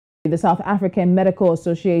The South African Medical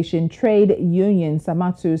Association trade union,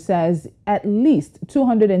 SAMATU, says at least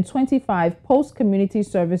 225 post-community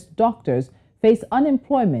service doctors face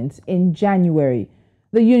unemployment in January.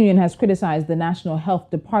 The union has criticized the National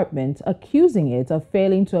Health Department, accusing it of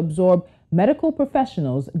failing to absorb medical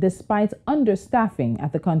professionals despite understaffing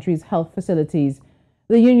at the country's health facilities.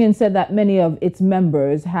 The union said that many of its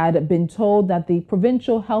members had been told that the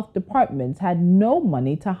provincial health departments had no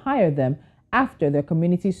money to hire them after their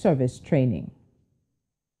community service training.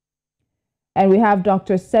 And we have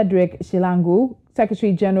Dr. Cedric Sihlangu,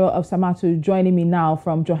 Secretary General of SAMATU, joining me now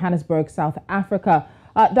from Johannesburg, South Africa.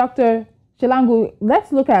 Dr. Sihlangu,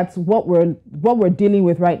 let's look at what we're dealing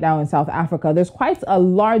with right now in South Africa. There's quite a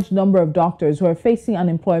large number of doctors who are facing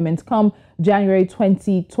unemployment come January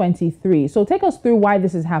 2023. So take us through why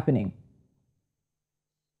this is happening.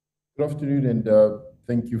 Good afternoon, and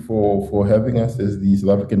thank you for having us as the South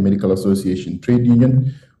African Medical Association trade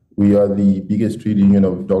union. We are the biggest trade union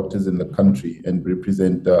of doctors in the country and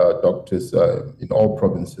represent doctors in all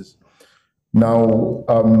provinces. Now,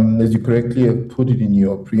 as you correctly have put it in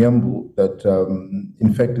your preamble, that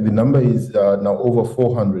in fact the number is now over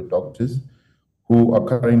 400 doctors who are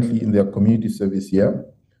currently in their community service year,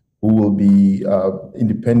 who will be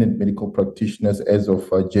independent medical practitioners as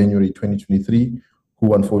of January 2023,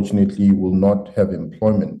 who unfortunately will not have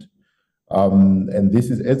employment. And this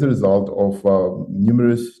is as a result of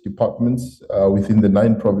numerous departments within the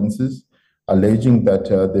 9 provinces alleging that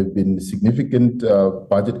there have been significant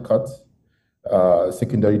budget cuts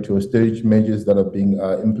secondary to austerity measures that are being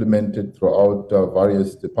implemented throughout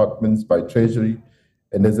various departments by Treasury.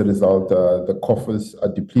 And as a result, the coffers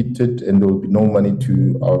are depleted and there will be no money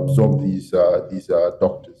to absorb these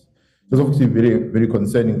doctors. It's obviously very, very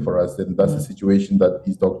concerning for us, and that's the situation that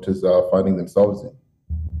these doctors are finding themselves in.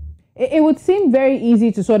 It would seem very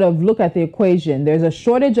easy to sort of look at the equation. There's a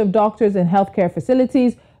shortage of doctors in healthcare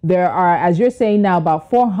facilities. There are, as you're saying now, about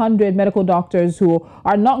 400 medical doctors who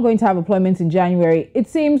are not going to have employment in January. It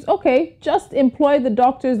seems, okay, just employ the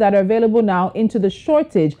doctors that are available now into the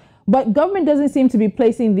shortage. But government doesn't seem to be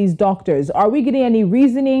placing these doctors. Are we getting any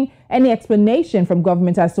reasoning, any explanation from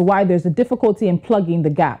government as to why there's a difficulty in plugging the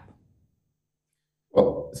gap?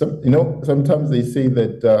 Well, sometimes they say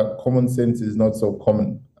that common sense is not so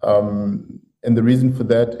common. And the reason for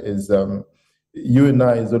that is you and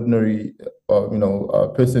I, as ordinary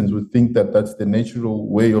persons, would think that that's the natural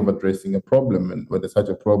way of addressing a problem and whether such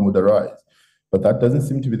a problem would arise. But that doesn't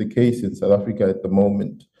seem to be the case in South Africa at the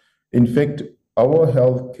moment. In fact, our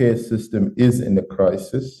healthcare system is in a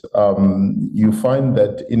crisis. You find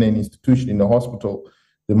that in an institution, in a hospital,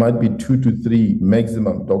 there might be 2 to 3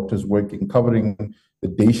 maximum doctors working, covering the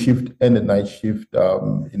day shift and the night shift,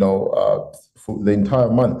 for the entire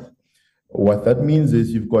month. What that means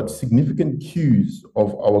is you've got significant queues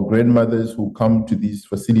of our grandmothers who come to these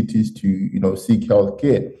facilities to, seek health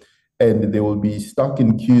care, and they will be stuck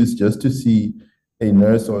in queues just to see a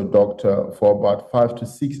nurse or a doctor for about 5 to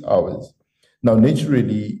 6 hours. Now,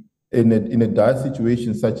 naturally, in a dire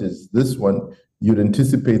situation such as this one, you'd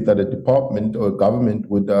anticipate that a department or a government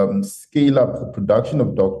would scale up the production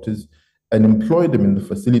of doctors and employ them in the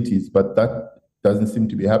facilities, but that doesn't seem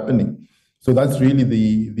to be happening. So that's really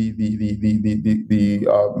the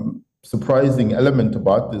surprising element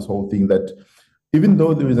about this whole thing, that even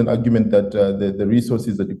though there is an argument that the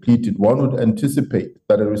resources are depleted, one would anticipate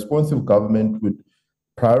that a responsive government would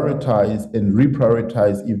prioritize and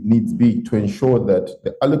reprioritize if needs be to ensure that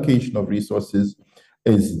the allocation of resources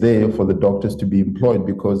is there for the doctors to be employed,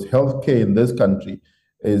 because healthcare in this country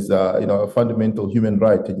is a fundamental human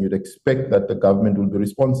right, and you'd expect that the government will be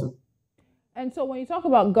responsive. And so when you talk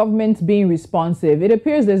about government being responsive, it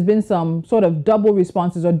appears there's been some sort of double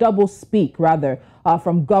responses, or double speak rather,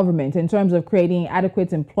 from government in terms of creating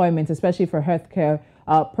adequate employment, especially for healthcare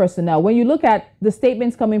personnel. When you look at the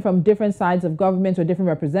statements coming from different sides of government or different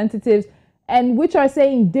representatives, and which are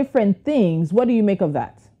saying different things, what do you make of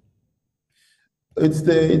that? It's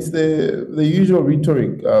the usual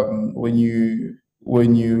rhetoric when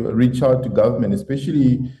you reach out to government,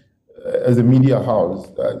 especially as a media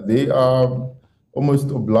house. They are almost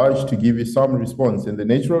obliged to give you some response, and the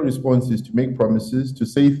natural response is to make promises, to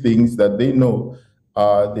say things that they know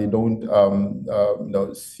they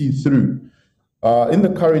don't see through. In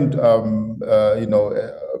the current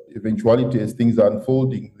eventuality as things are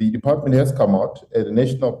unfolding, the department has come out at a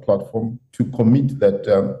national platform to commit that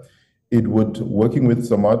it would, working with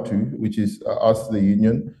SAMATU, which is us, the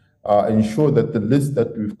union, ensure that the list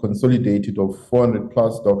that we've consolidated of 400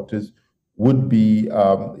 plus doctors would be,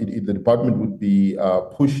 the department would be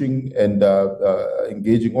pushing and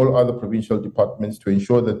engaging all other provincial departments to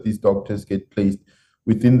ensure that these doctors get placed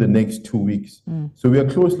within the next 2 weeks. So we are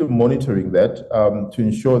closely monitoring that to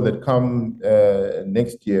ensure that come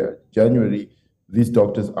next year, January, these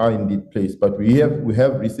doctors are indeed placed. But we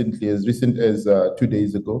have recently, as recent as 2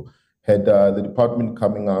 days ago, had the department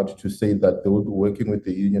coming out to say that they will be working with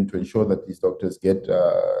the union to ensure that these doctors get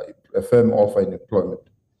a firm offer in employment.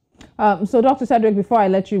 So, Dr. Cedric, before I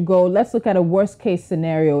let you go, let's look at a worst case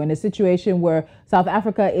scenario in a situation where South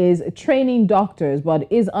Africa is training doctors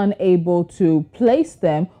but is unable to place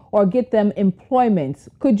them or get them employment.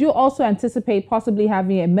 Could you also anticipate possibly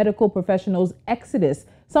having a medical professionals exodus?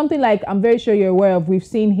 Something like I'm very sure you're aware of, we've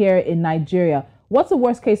seen here in Nigeria. What's the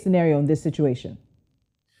worst case scenario in this situation?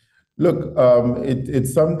 Look,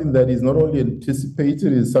 it's something that is not only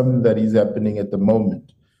anticipated, it's something that is happening at the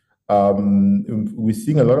moment. We're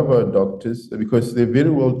seeing a lot of our doctors, because they're very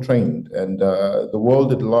well trained, and the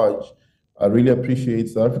world at large really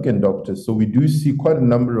appreciates South African doctors. So we do see quite a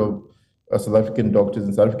number of South African doctors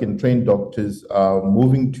and South African trained doctors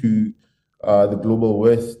moving to the global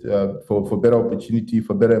West for better opportunity,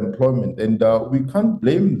 for better employment. And we can't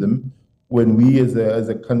blame them when we as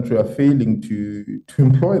a country are failing to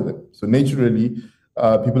employ them. So naturally,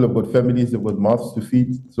 people have got families, they've got mouths to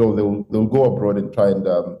feed, so they'll go abroad and try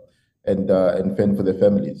and fend for their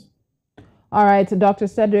families. All right, Dr.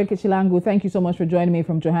 Cedric Sihlangu, thank you so much for joining me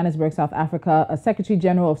from Johannesburg, South Africa, Secretary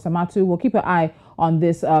General of SAMATU. We'll keep an eye on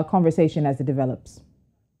this conversation as it develops.